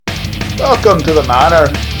Welcome to the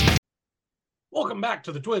Manor. Welcome back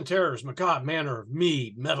to the Twin Terrors Macabre Manor of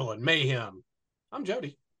Mead, Metal, and Mayhem. I'm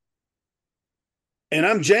Jody. And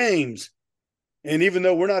I'm James. And even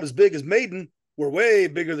though we're not as big as Maiden, we're way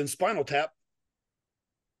bigger than Spinal Tap.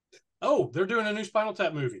 Oh, they're doing a new Spinal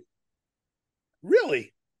Tap movie.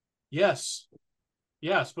 Really? Yes.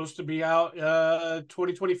 Yeah, it's supposed to be out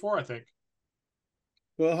 2024, I think.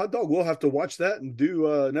 Well, Hot Dog, we'll have to watch that and do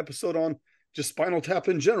an episode on just Spinal Tap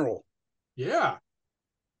in general. Yeah.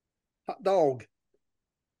 Hot Dog.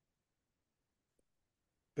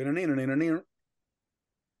 That's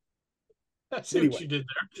what you did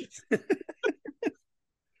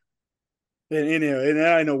there. And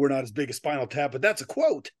I know we're not as big as Spinal Tap, but that's a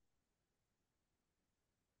quote.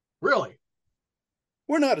 Really?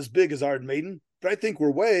 We're not as big as Iron Maiden, but I think we're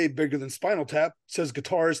way bigger than Spinal Tap, says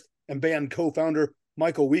guitarist and band co-founder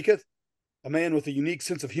Michael Weeketh, a man with a unique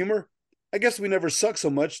sense of humor. I guess we never suck so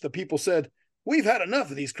much that people said, we've had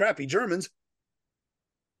enough of these crappy Germans.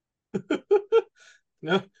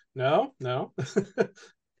 No.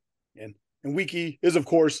 and Wiki is, of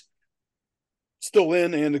course, still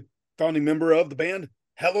in and a founding member of the band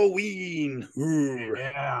Helloween. Ooh.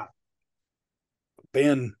 Yeah.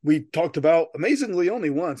 Band we talked about amazingly only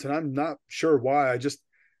once, and I'm not sure why. I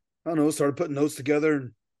don't know, started putting notes together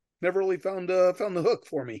and never really found the hook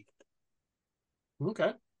for me.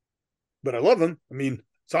 Okay. But I love them. I mean,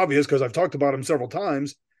 it's obvious because I've talked about them several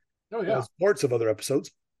times. Oh, yeah. As parts of other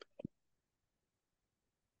episodes.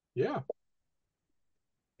 Yeah.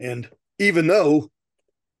 And even though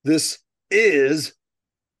this is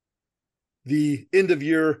the end of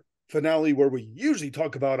year finale where we usually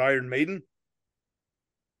talk about Iron Maiden,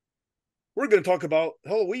 we're going to talk about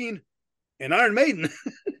Helloween and Iron Maiden.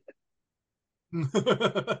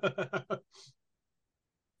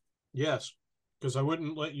 Yes, because I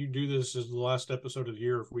wouldn't let you do this as the last episode of the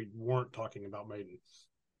year if we weren't talking about Maiden.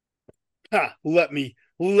 Ha, let me.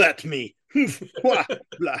 Blah,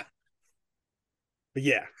 blah. But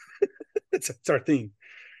yeah, it's our theme.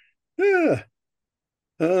 Yeah.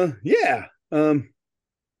 Yeah.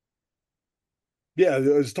 Yeah, I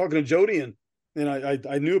was talking to Jody and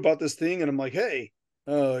I knew about this thing and I'm like, hey,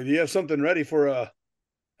 do you have something ready for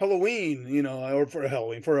Halloween, or for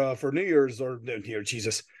Halloween, for New Year's or here,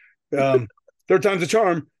 Jesus. Third time's a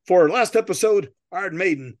charm for last episode, Iron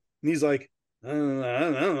Maiden. And he's like, I don't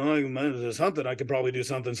know, something. I could probably do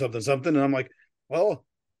something. And I'm like, well,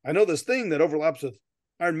 I know this thing that overlaps with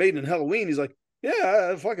Iron Maiden and Halloween. He's like,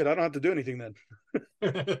 yeah, fuck it. I don't have to do anything then.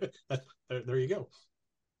 There you go.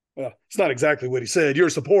 Well, it's not exactly what he said. You're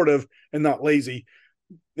supportive and not lazy,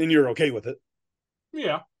 and you're okay with it.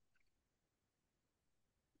 Yeah.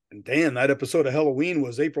 And Dan, that episode of Halloween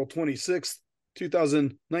was April 26th,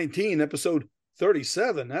 2019, episode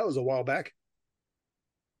 37. That was a while back.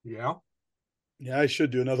 Yeah. Yeah, I should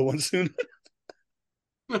do another one soon.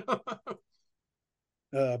 But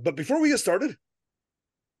before we get started,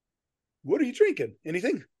 what are you drinking?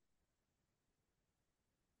 Anything?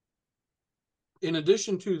 In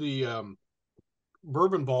addition to the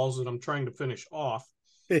bourbon balls that I'm trying to finish off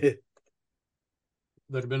that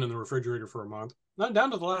have been in the refrigerator for a month, not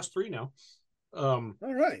down to the last 3 now. All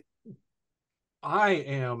right. I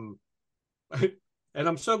am, and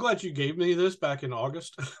I'm so glad you gave me this back in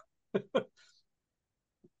August.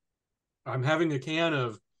 I'm having a can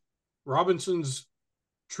of Robinson's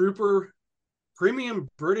Trooper Premium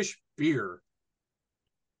British Beer.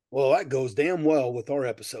 Well, that goes damn well with our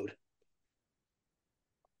episode.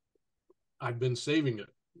 I've been saving it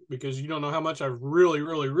because you don't know how much I've really,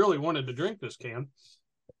 really, really wanted to drink this can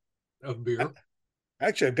of beer.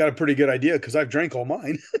 Actually, I've got a pretty good idea because I've drank all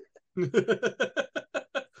mine.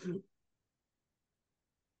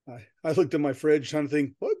 I looked at my fridge trying to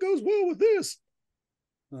think what goes well with this.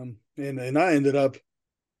 And I ended up,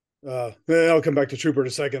 I'll come back to Trooper in a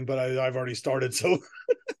second, but I've already started. So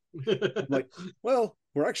I'm like, well,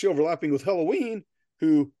 we're actually overlapping with Helloween,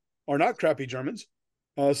 who are not crappy Germans.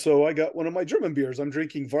 So I got one of my German beers. I'm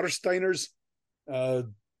drinking Warsteiner's.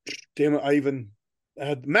 Damn it, I even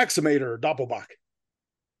had Maximator Doppelbock.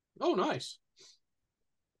 Oh, nice.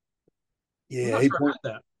 Yeah, I'm not sure I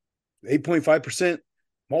had that. 8.5%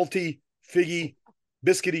 malty, figgy,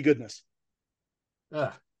 biscuity goodness.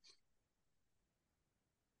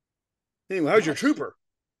 Anyway, how's your Trooper?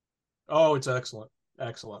 Oh, it's excellent.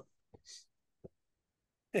 Excellent.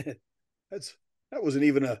 That wasn't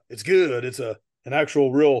even it's good. It's an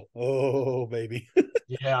actual real, oh, baby.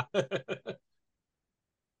 Yeah.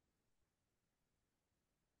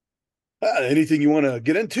 Anything you want to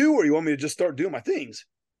get into, or you want me to just start doing my things?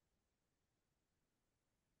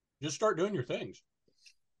 Just start doing your things.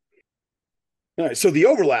 All right. So the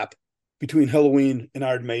overlap between Helloween and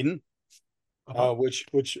Iron Maiden, Uh-huh. which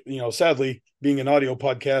sadly, being an audio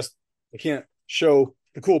podcast, I can't show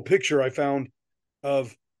the cool picture I found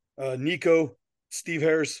of Nico, Steve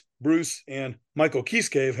Harris, Bruce, and Michael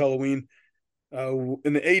Kiske of Helloween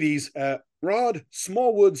in the '80s at Rod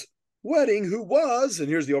Smallwood's wedding, who was, and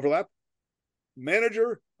here's the overlap,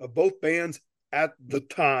 manager of both bands at the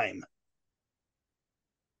time.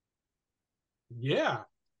 Yeah.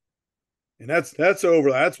 And that's over.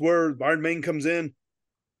 That's where Iron Maiden comes in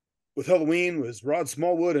with Helloween, was Rod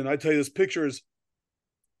Smallwood. And I tell you, this picture is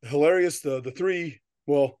hilarious. The three,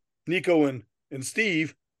 well, Nico and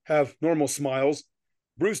Steve have normal smiles.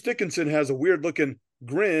 Bruce Dickinson has a weird looking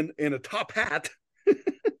grin and a top hat.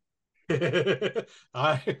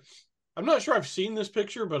 I I'm not sure I've seen this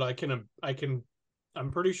picture, but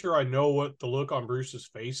I'm pretty sure I know what the look on Bruce's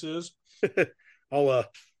face is. I'll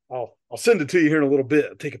I'll send it to you here in a little bit.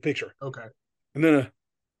 I'll take a picture. Okay. And then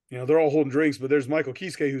they're all holding drinks, but there's Michael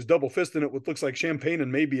Kiske who's double fisting it with looks like champagne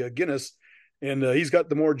and maybe a Guinness, and he's got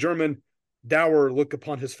the more German dour look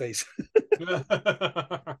upon his face. But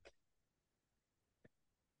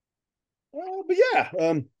yeah,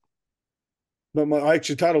 I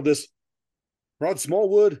actually titled this Rod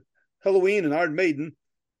Smallwood, Helloween, and Iron Maiden.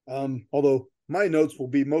 Although my notes will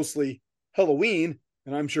be mostly Helloween,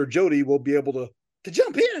 and I'm sure Jody will be able to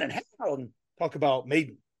jump in and talk about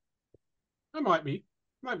Maiden. I might be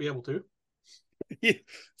able to.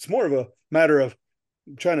 It's more of a matter of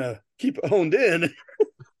trying to keep it honed in.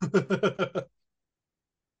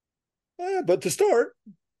 But to start,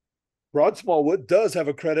 Rod Smallwood does have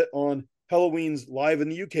a credit on Helloween's Live in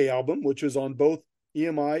the UK album, which is on both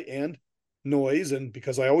EMI and Noise. And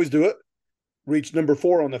because I always do it, reached number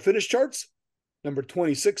 4 on the Finnish charts, number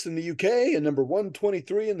 26 in the UK, and number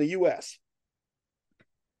 123 in the US.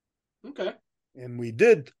 Okay. And we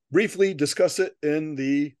did briefly discuss it in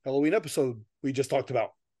the Helloween episode we just talked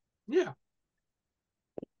about. Yeah.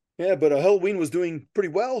 Yeah, but Helloween was doing pretty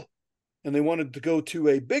well, and they wanted to go to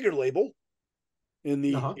a bigger label in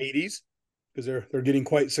the '80s because they're getting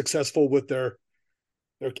quite successful with their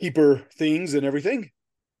keeper things and everything.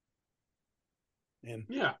 And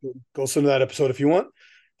yeah, go listen to that episode if you want.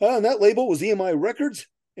 And that label was EMI Records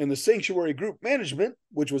and the Sanctuary Group Management,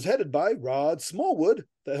 which was headed by Rod Smallwood,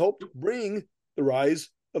 that helped bring the rise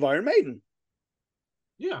of Iron Maiden.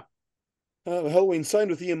 Yeah. Helloween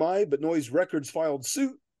signed with EMI, but Noise Records filed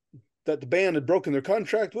suit that the band had broken their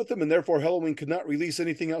contract with them, and therefore Helloween could not release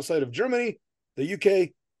anything outside of Germany, the UK,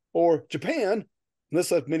 or Japan. And this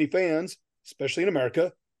left many fans, especially in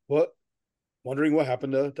America, wondering what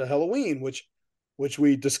happened to Helloween, which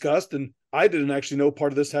we discussed, and I didn't actually know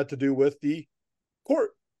part of this had to do with the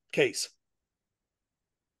court case.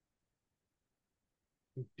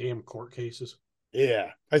 Damn court cases.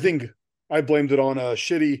 Yeah, I think I blamed it on a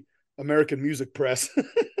shitty American music press.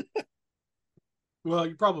 Well,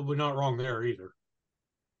 you're probably not wrong there either.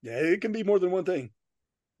 Yeah, it can be more than one thing.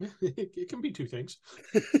 It can be two things.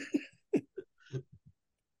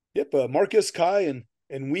 Yep, Marcus, Kai, and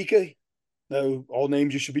Wike, all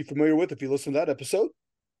names you should be familiar with if you listen to that episode,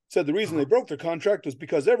 said the reason they broke their contract was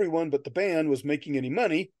because everyone but the band was making any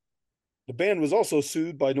money. The band was also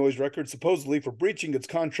sued by Noise Records supposedly for breaching its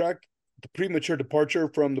contract, the premature departure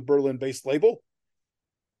from the Berlin-based label,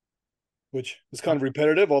 which is kind of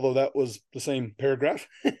repetitive, although that was the same paragraph.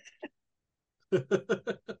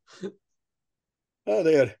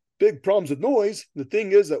 They had big problems with Noise. The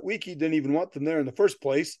thing is that Wiki didn't even want them there in the first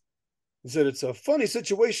place. He said it's a funny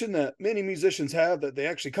situation that many musicians have that they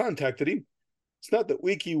actually contacted him. It's not that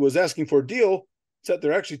Wiki was asking for a deal. It's that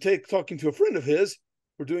they're actually talking to a friend of his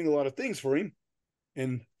who are doing a lot of things for him.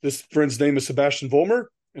 And this friend's name is Sebastian Vollmer.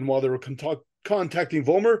 And while they were contacting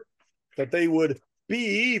Vollmer, that they would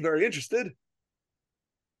be very interested.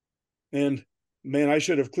 And man, I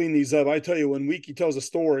should have cleaned these up. I tell you, when Wiki tells a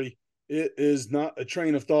story, it is not a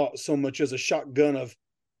train of thought so much as a shotgun of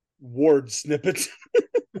word snippets.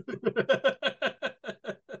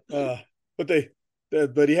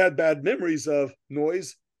 But he had bad memories of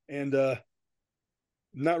Noise, and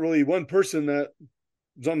not really one person that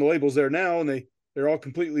is on the labels there now, and they're all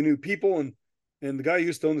completely new people, and the guy who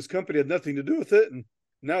used to own this company had nothing to do with it. And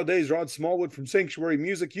nowadays, Rod Smallwood from Sanctuary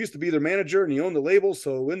Music used to be their manager, and he owned the label.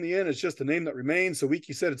 So in the end, it's just a name that remains. So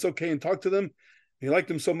Wiki said it's okay and talk to them. He liked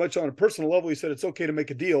them so much on a personal level, he said it's okay to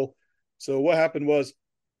make a deal. So what happened was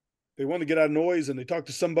they wanted to get out of Noise, and they talked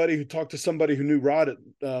to somebody who knew Rod at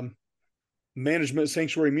management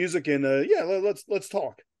Sanctuary Music, and let's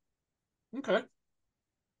talk. Okay.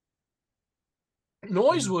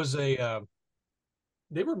 Noise was they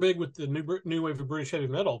were big with the new wave of British heavy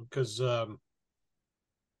metal because I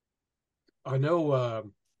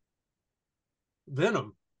know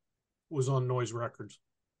Venom was on Noise Records.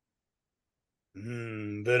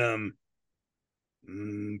 Venom.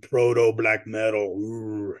 Proto black metal.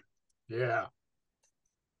 Ooh. Yeah,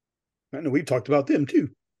 I know we've talked about them too.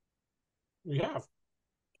 we have.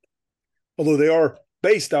 Although they are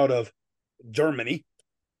based out of Germany.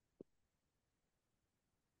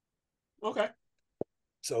 Okay.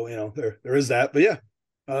 So, there is that. But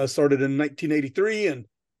yeah, started in 1983 and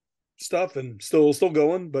stuff and still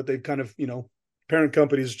going, but they've kind of, parent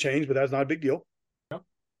companies changed, but that's not a big deal. Yeah.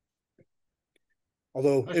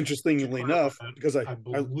 Although, I should interestingly clarify enough, that. because I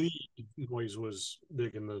believe Noise was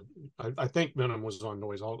big in the. I think Venom was on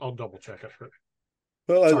Noise. I'll double check it. But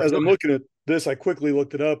well, sorry, as go I'm ahead. looking at this, I quickly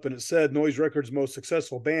looked it up and it said Noise Records' most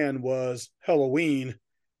successful band was Helloween.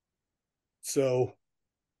 So,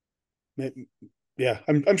 yeah,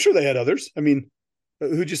 I'm sure they had others. I mean,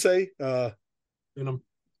 who'd you say? Venom.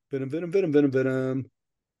 Venom.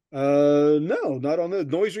 No, not on the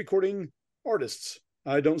noise recording artists.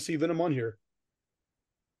 I don't see Venom on here.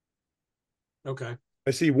 Okay.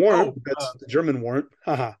 I see Warrant. Oh, That's the German Warrant.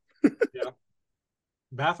 Haha. yeah.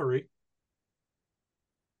 Bathory.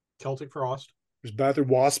 Celtic Frost. There's Bather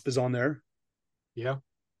Wasp is on there. Yeah.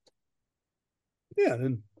 Yeah,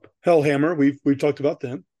 and Hellhammer. We've talked about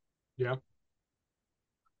them. Yeah.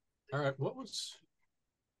 All right. What was?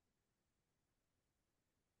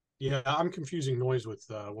 Yeah, I'm confusing Noise with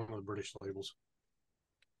one of the British labels.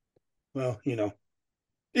 Well,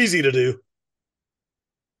 easy to do.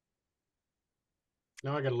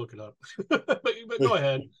 Now I got to look it up. But go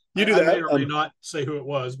ahead. You do I may that. or may not say who it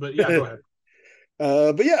was, but yeah, go ahead.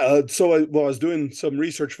 But yeah, so I was doing some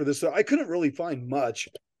research for this. So I couldn't really find much.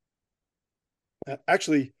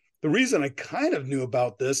 Actually, the reason I kind of knew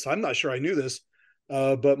about this, I'm not sure I knew this,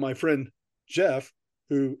 but my friend Jeff,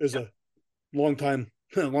 who is a longtime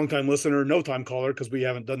longtime listener, no time caller because we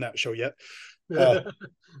haven't done that show yet. Uh,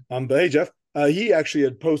 Yeah. but hey, Jeff, he actually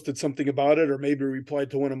had posted something about it, or maybe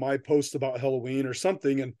replied to one of my posts about Halloween or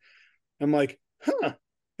something, and I'm like, huh,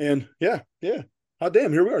 and yeah, hot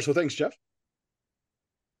damn, here we are. So thanks, Jeff.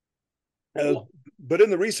 Uh, Cool. but in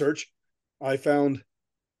the research, I found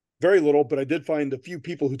very little, but I did find a few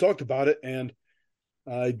people who talked about it, and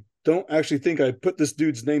I don't actually think I put this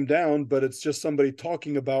dude's name down, but it's just somebody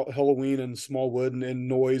talking about Helloween and Smallwood and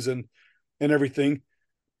noise and everything.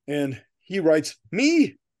 And he writes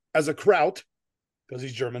me as a kraut because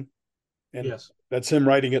he's German, and Yes. that's him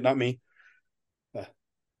writing it, not me. Uh,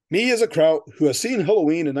 Me as a kraut who has seen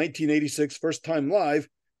Helloween in 1986 first time live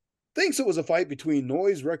thinks it was a fight between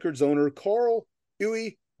Noise Records owner Carl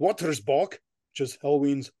Uwe Watersbach, which is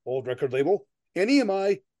Helloween's old record label, and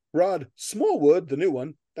EMI Rod Smallwood, the new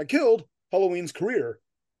one, that killed Helloween's career.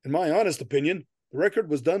 In my honest opinion, the record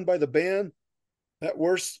was done by the band at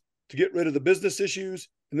worst to get rid of the business issues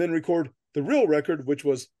and then record the real record, which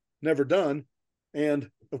was never done. And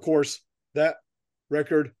of course, that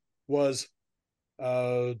record was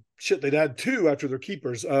they'd had two after their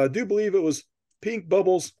keepers. I do believe it was Pink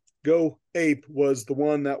Bubbles Go Ape was the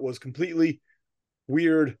one that was completely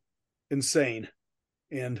weird, insane.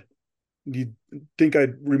 And you'd think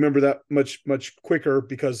I'd remember that much quicker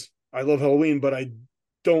because I love Halloween, but I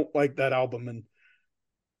don't like that album.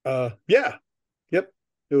 And yeah, yep,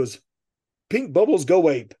 it was Pink Bubbles Go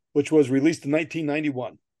Ape, which was released in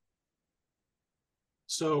 1991.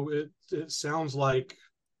 So it sounds like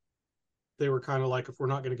they were kind of like, if we're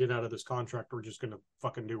not going to get out of this contract, we're just going to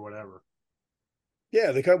fucking do whatever.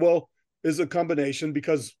 Yeah, they kind of, well, is a combination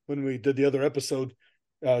because when we did the other episode,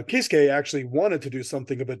 Kiske actually wanted to do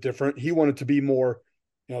something a bit different. He wanted to be more,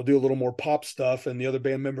 do a little more pop stuff, and the other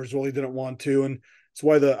band members really didn't want to, and it's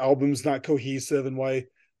why the album's not cohesive, and why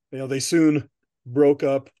they soon broke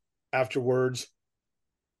up afterwards.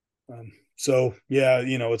 So yeah,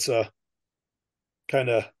 it's a kind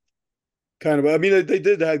of I mean, they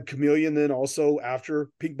did have Chameleon then also after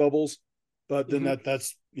Pink Bubbles, but then Mm-hmm.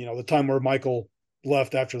 that's the time where Michael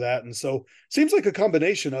left after that, and so seems like a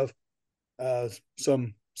combination of uh,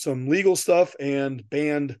 some legal stuff and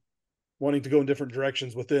band wanting to go in different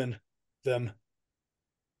directions within them.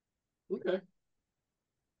 Okay.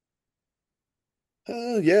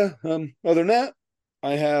 Yeah. Other than that,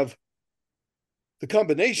 I have the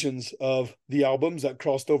combinations of the albums that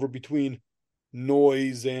crossed over between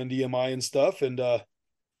Noise and EMI and stuff, and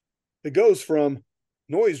it goes from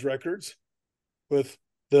Noise Records with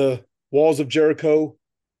the Walls of Jericho,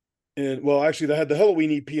 and well, actually, they had the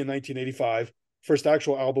Helloween EP in 1985. First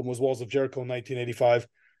actual album was Walls of Jericho in 1985,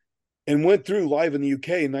 and went through live in the UK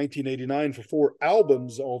in 1989 for 4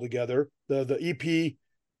 albums altogether. The EP,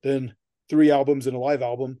 then 3 albums and a live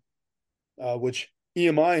album, which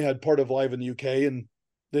EMI had part of live in the UK, and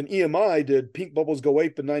Then EMI did Pink Bubbles Go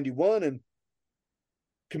Ape in 91 and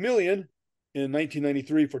Chameleon in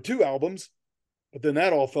 1993 for 2 albums. But then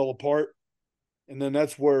that all fell apart. And then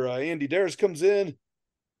that's where Andy Daris comes in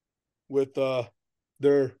with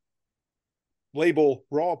their label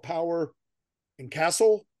Raw Power and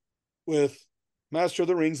Castle with Master of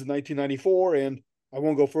the Rings in 1994. And I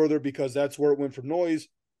won't go further because that's where it went from Noise,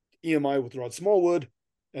 EMI with Rod Smallwood,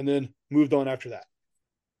 and then moved on after that.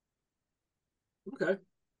 Okay.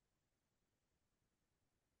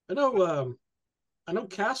 I know. I know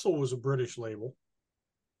Castle was a British label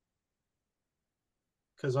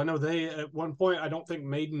because I know they at one point. I don't think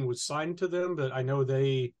Maiden was signed to them, but I know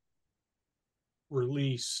they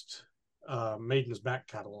released Maiden's back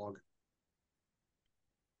catalog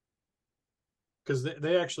because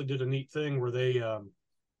they actually did a neat thing where they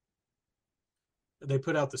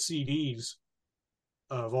put out the CDs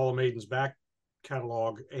of all of Maiden's back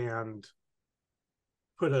catalog and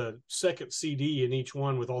put a second CD in each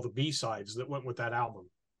one with all the B-sides that went with that album,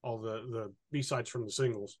 all the B-sides from the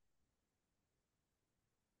singles.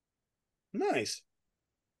 Nice.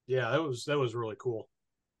 Yeah, that was really cool.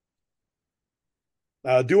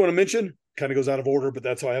 Do want to mention, kind of goes out of order, but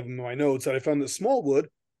that's how I have them in my notes, that I found that Smallwood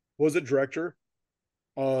was a director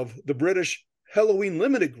of the British Helloween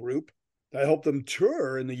Limited group that helped them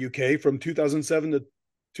tour in the UK from 2007 to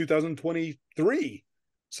 2023.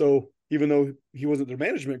 So even though he wasn't their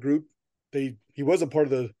management group, he was a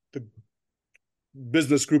part of the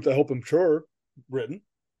business group that helped him tour Britain.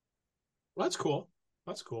 Well, that's cool.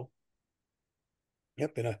 That's cool.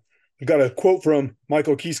 Yep. And I've got a quote from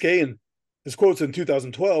Michael Kiske, and his quote's in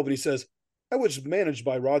 2012, and he says, "I was managed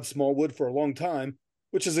by Rod Smallwood for a long time,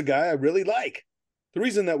 which is a guy I really like. The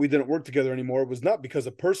reason that we didn't work together anymore was not because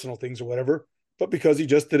of personal things or whatever, but because he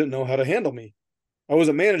just didn't know how to handle me. I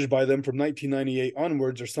wasn't managed by them from 1998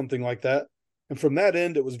 onwards or something like that. And from that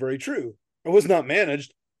end, it was very true. I was not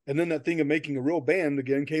managed. And then that thing of making a real band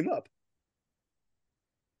again came up."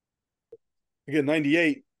 Again,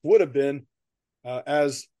 98 would have been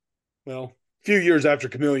as well, a few years after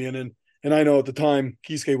Chameleon. And I know at the time,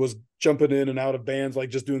 Kiske was jumping in and out of bands, like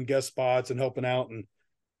just doing guest spots and helping out. And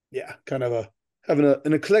yeah, kind of having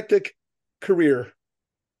an eclectic career.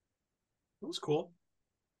 That was cool.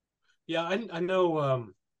 Yeah, I know.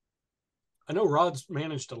 I know Rod's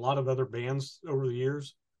managed a lot of other bands over the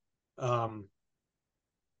years. Um,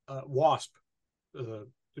 Wasp, the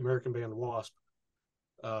American band Wasp,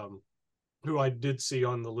 um, who I did see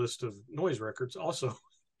on the list of Noise records also.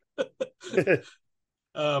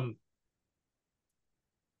 um,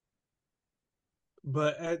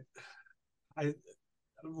 but I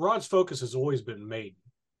Rod's focus has always been Maiden.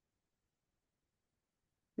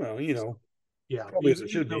 Well, Yeah, probably as it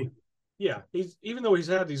should though, be. yeah, he's even though he's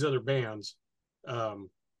had these other bands, um,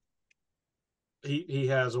 he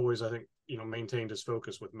has always, I think, maintained his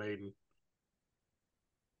focus with Maiden.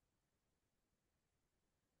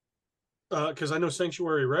 Because I know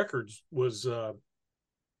Sanctuary Records was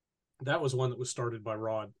that was one that was started by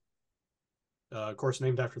Rod. Of course,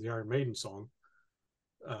 named after the Iron Maiden song.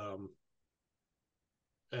 Um,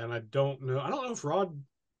 and I don't know. I don't know if Rod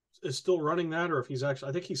is still running that or if he's actually.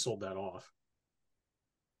 I think he sold that off.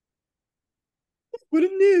 What a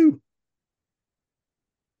new.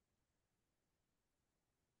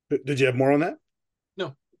 Did you have more on that?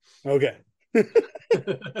 No. Okay. Well,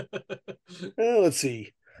 let's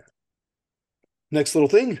see. Next little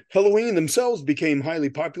thing, Helloween themselves became highly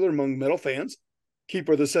popular among metal fans.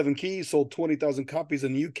 Keeper of the Seven Keys sold 20,000 copies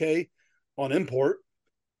in the UK on import.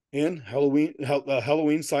 And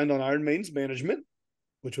Helloween signed on Iron Maiden's management,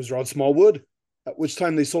 which was Rod Smallwood, at which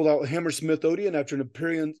time they sold out Hammersmith Odeon after an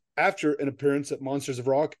appearance at Monsters of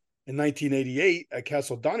Rock in 1988 at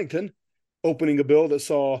Castle Donington, opening a bill that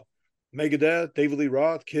saw Megadeth, David Lee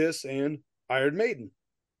Roth, Kiss, and Iron Maiden.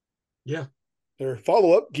 Yeah. Their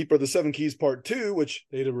follow-up, Keeper of the Seven Keys Part 2, which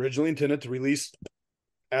they'd originally intended to release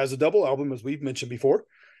as a double album, as we've mentioned before,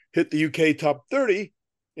 hit the UK top 30,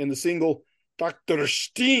 and the single Dr.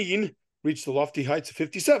 Steen reached the lofty heights of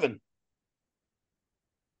 57.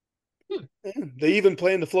 They even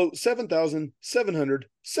plan to float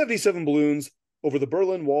 7,777 balloons over the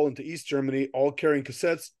Berlin Wall into East Germany, all carrying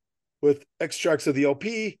cassettes with extracts of the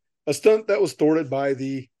LP, a stunt that was thwarted by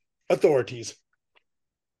the authorities.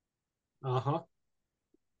 Uh-huh.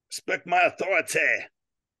 Respect my authority.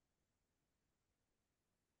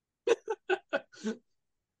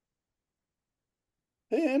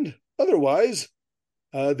 And otherwise,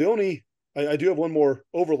 I do have one more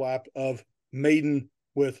overlap of Maiden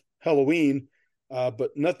with Helloween,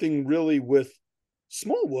 but nothing really with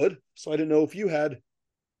Smallwood. So I didn't know if you had,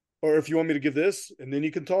 or if you want me to give this and then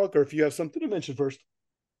you can talk, or if you have something to mention first.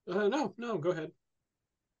 No, no, go ahead.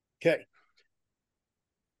 Okay.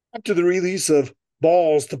 After the release of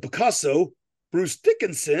Balls to Picasso, Bruce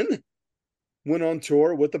Dickinson went on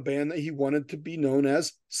tour with a band that he wanted to be known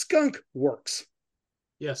as Skunk Works,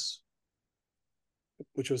 Yes.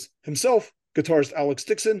 which was himself guitarist Alex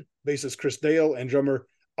Dixon, bassist Chris Dale, and drummer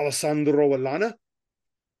Alessandro Alana.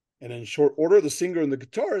 And in short order, the singer and the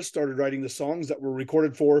guitarist started writing the songs that were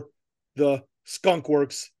recorded for the Skunk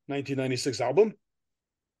Works 1996 album,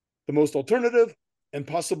 the most alternative and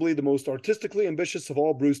possibly the most artistically ambitious of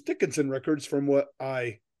all Bruce Dickinson records from what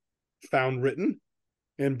I found written.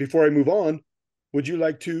 And before I move on, would you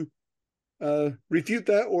like to refute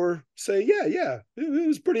that or say, yeah, it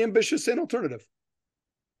was pretty ambitious and alternative?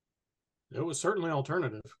 It was certainly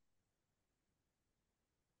alternative.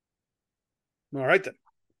 All right, then.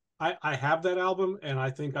 I have that album, and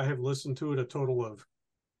I think I have listened to it a total of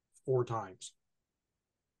 4 times.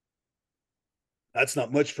 That's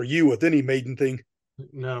not much for you with any Maiden thing,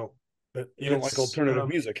 No, but you don't like it's alternative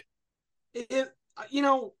music. it. You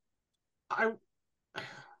know, I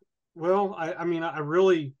well, I mean, I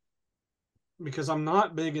really, because I'm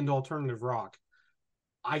not big into alternative rock.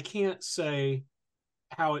 I can't say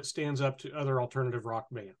how it stands up to other alternative rock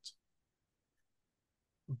bands,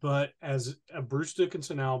 but as a Bruce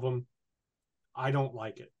Dickinson album, I don't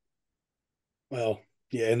like it. Well,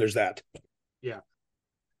 yeah, and there's that. Yeah.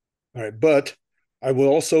 All right, but I will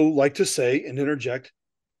also like to say and interject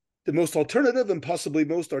the most alternative and possibly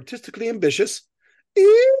most artistically ambitious.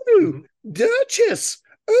 Ew, Mhm. Duchess.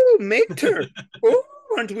 Oh, Mater. Oh,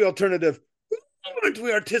 aren't we alternative? Oh, aren't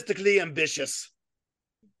we artistically ambitious?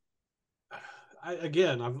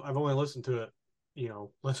 I've only listened to it,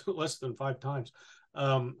 less than 5 times.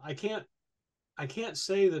 I can't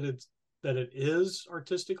say that it is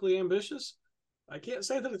artistically ambitious. I can't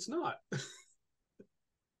say that it's not.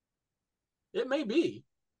 It may be.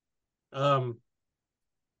 Um,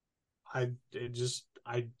 I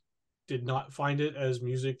did not find it as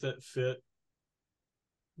music that fit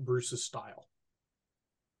Bruce's style.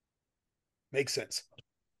 Makes sense.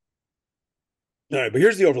 All right, but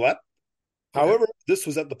here's the overlap. Okay. However, this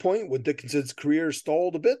was at the point when Dickinson's career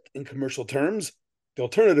stalled a bit in commercial terms. The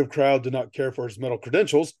alternative crowd did not care for his metal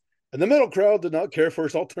credentials, and the metal crowd did not care for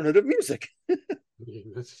his alternative music.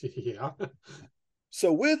 Yeah.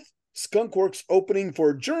 So, with Skunkworks opening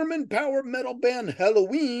for German power metal band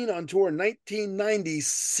Helloween on tour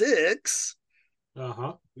 1996,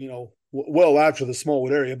 Uh-huh. well after the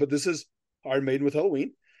Smallwood area, but this is Iron Maiden with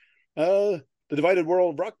Helloween. The divided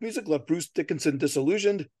world of rock music left Bruce Dickinson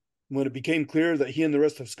disillusioned. When it became clear that he and the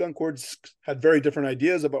rest of Skunkworks had very different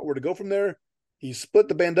ideas about where to go from there, he split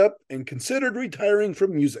the band up and considered retiring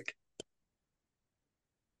from music.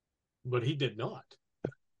 But he did not.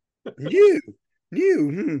 New,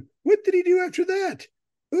 What did he do after that?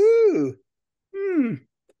 Ooh, hmm.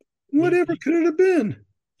 He Whatever he could it have been?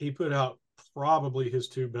 he put out probably his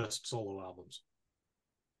 2 best solo albums.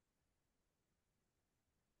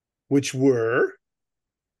 Which were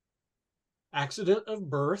Accident of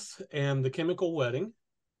Birth and The Chemical Wedding.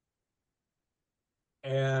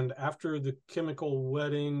 And after The Chemical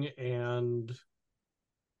Wedding and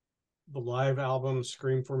the live album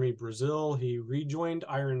Scream for Me Brazil, he rejoined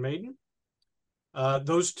Iron Maiden.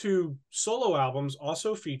 Those 2 solo albums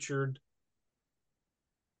also featured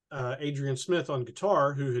Adrian Smith on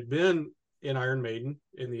guitar, who had been in Iron Maiden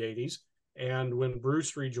in the 80s. And when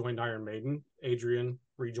Bruce rejoined Iron Maiden, Adrian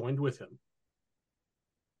rejoined with him,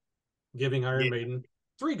 giving Iron yeah. Maiden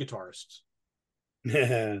 3 guitarists.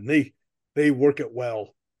 they work it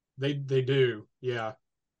well. They do, yeah.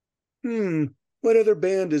 Hmm. What other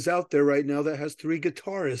band is out there right now that has 3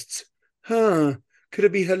 guitarists? Huh. Could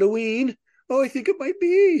it be Helloween? Oh, I think it might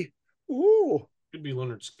be. Oh, Could be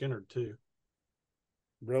Leonard Skinner too.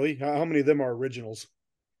 really? How many of them are originals?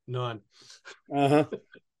 None. Uh-huh.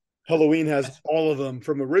 Helloween has all of them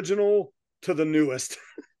from original to the newest.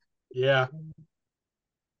 Yeah.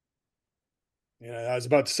 Yeah, I was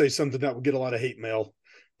about to say something that would get a lot of hate mail.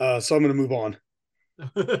 So I'm going to move on.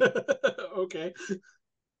 Okay.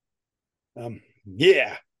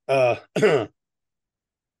 Yeah. But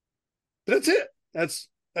that's it. That's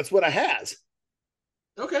what I has.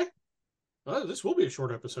 Okay. Well, this will be a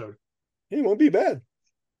short episode. It won't be bad.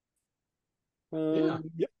 Yeah.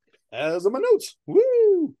 Yep. As are my notes.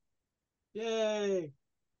 Woo! Yay.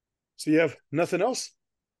 So you have nothing else?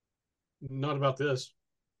 Not about this.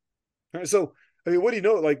 All right, so I mean, what do you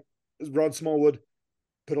know? Like Rod Smallwood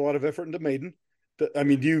put a lot of effort into Maiden. I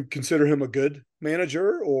mean, do you consider him a good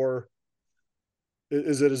manager, or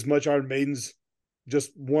is it as much Iron Maiden's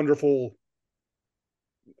just wonderful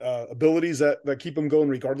abilities that keep him going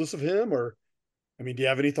regardless of him? Or I mean, do you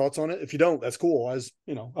have any thoughts on it? If you don't, that's cool. As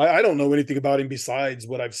you know, I don't know anything about him besides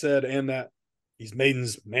what I've said and that he's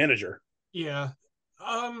Maiden's manager. Yeah.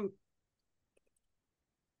 Um,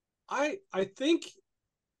 I think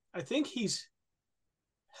he's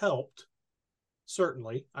helped,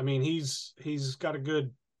 certainly. I mean, he's got a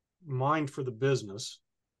good mind for the business.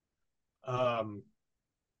 Um,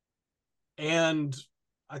 and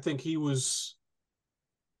I think he was,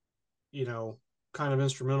 you know, kind of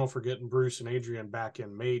instrumental for getting Bruce and Adrian back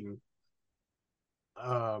in Maiden.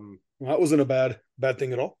 Um, Well, that wasn't a bad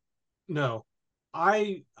thing at all. no,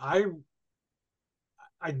 I I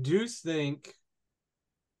I do think.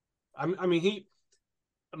 I mean, he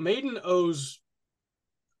Maiden owes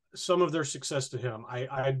some of their success to him.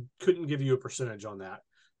 I couldn't give you a percentage on that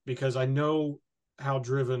because I know how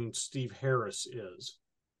driven Steve Harris is.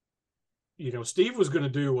 Steve was going to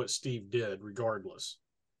do what Steve did regardless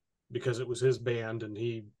because it was his band and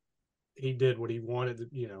he did what he wanted.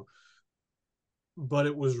 But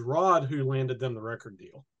it was Rod who landed them the record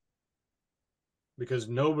deal because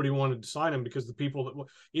nobody wanted to sign him because the people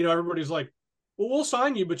that everybody's like, well, we'll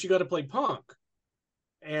sign you, but you got to play punk.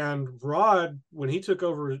 And Rod, when he took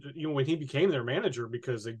over, when he became their manager,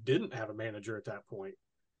 because they didn't have a manager at that point,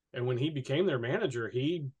 and when he became their manager,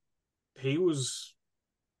 he was,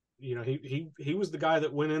 he was the guy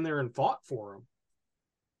that went in there and fought for him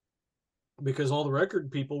because all the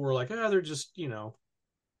record people were like, they're just,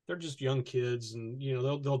 they're just young kids, and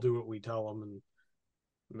they'll do what we tell them. And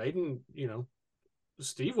Maiden,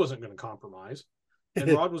 Steve wasn't going to compromise,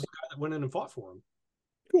 and Rod was the guy that went in and fought for him.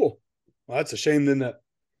 Cool. Well, that's a shame then that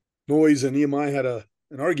Noise and EMI had an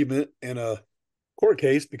argument and a court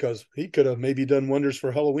case because he could have maybe done wonders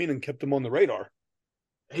for Helloween and kept him on the radar.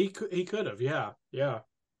 He could have, yeah, yeah.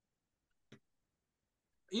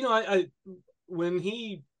 I when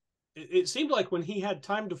he it seemed like when he had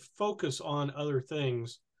time to focus on other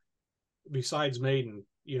things besides Maiden,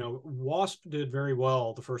 Wasp did very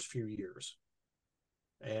well the first few years,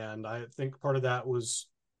 and I think part of that was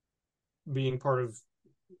being part of.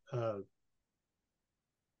 Uh,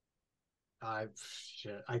 I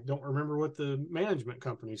don't remember what the management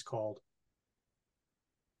company's called.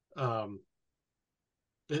 Um,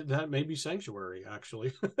 that may be Sanctuary,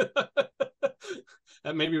 actually.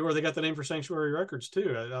 That may be where they got the name for Sanctuary Records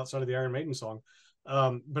too, outside of the Iron Maiden song.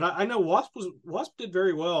 But I know Wasp did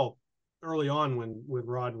very well early on when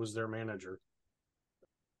Rod was their manager.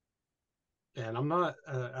 And I'm not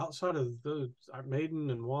outside of the Maiden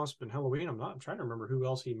and Wasp and Helloween. I'm trying to remember who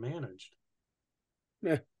else he managed.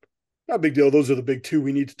 Yeah, not a big deal. Those are the big two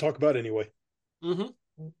we need to talk about anyway.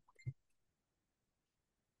 Mm-hmm.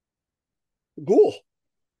 Cool.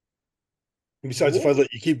 And besides, if I Cool.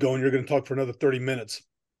 let you keep going, you're going to talk for another 30 minutes.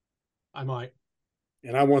 I might.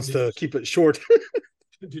 And I wants Did to keep it short.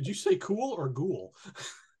 did you say cool or ghoul?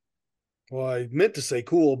 Well, I meant to say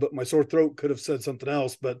cool, but my sore throat could have said something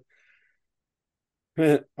else. But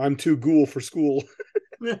I'm too ghoul for school.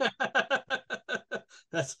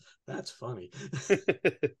 that's that's funny.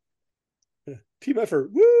 Team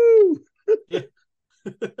effort. Woo! Yeah.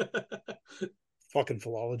 Fucking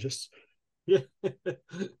philologists. Yeah.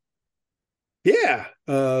 Yeah.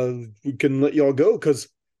 We can let y'all go because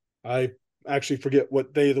I actually forget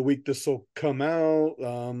what day of the week this will come out.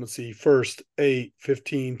 Let's see. First, 8,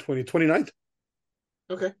 15, 20, 29th.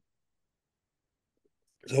 Okay.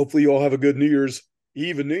 So hopefully you all have a good New Year's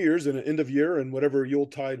Eve and New Year's and an end of year and whatever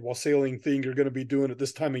Yuletide while sailing thing you're going to be doing at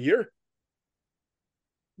this time of year.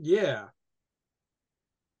 Yeah.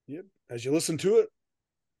 Yep. As you listen to it,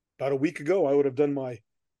 about a week ago, I would have done my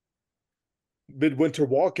midwinter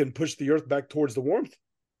walk and pushed the earth back towards the warmth.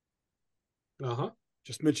 Uh-huh.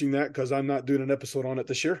 Just mentioning that because I'm not doing an episode on it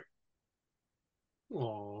this year.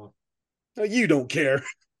 Aw. You don't care.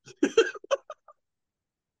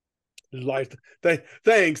 Life.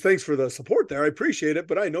 Thanks for the support there. I appreciate it,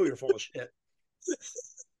 but I know you're full of shit.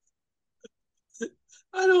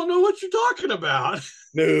 I don't know what you're talking about.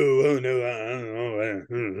 No, oh no, I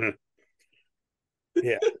don't know.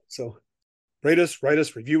 Yeah. So rate us, write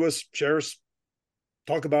us, review us, share us,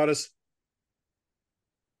 talk about us.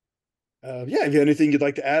 Yeah, if you have anything you'd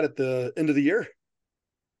like to add at the end of the year,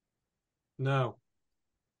 No.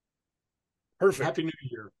 perfect. Happy New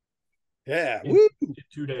Year Yeah. in Woo.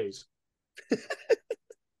 2 days.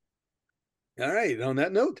 All right. On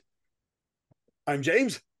that note, I'm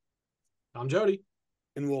James, I'm Jody.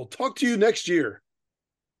 and we'll talk to you next year.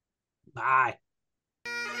 Bye.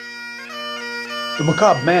 The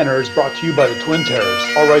Macabre Manor is brought to you by the Twin Terrors.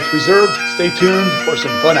 All rights reserved. Stay tuned for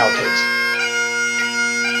some fun outtakes.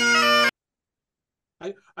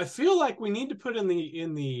 I feel like we need to put in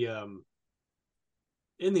the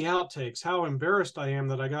in the outtakes how embarrassed I am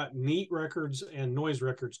that I got neat records and noise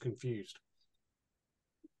records confused.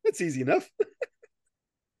 That's easy enough.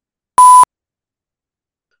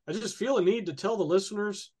 I just feel a need to tell the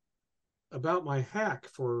listeners about my hack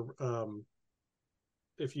for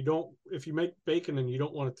if you make bacon and you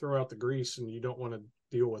don't want to throw out the grease and you don't want to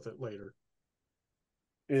deal with it later.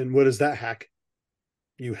 And what is that hack?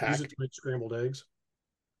 You Use it hack? to make scrambled eggs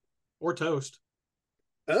or toast.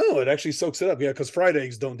 Oh, it actually soaks it up. Yeah, because fried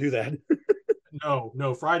eggs don't do that. No,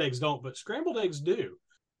 no, fried eggs don't, but scrambled eggs do.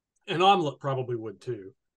 An omelet probably would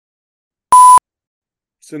too.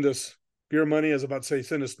 Send us beer money. I was about to say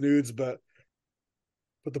send us nudes, but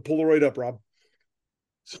put the Polaroid up, Rob.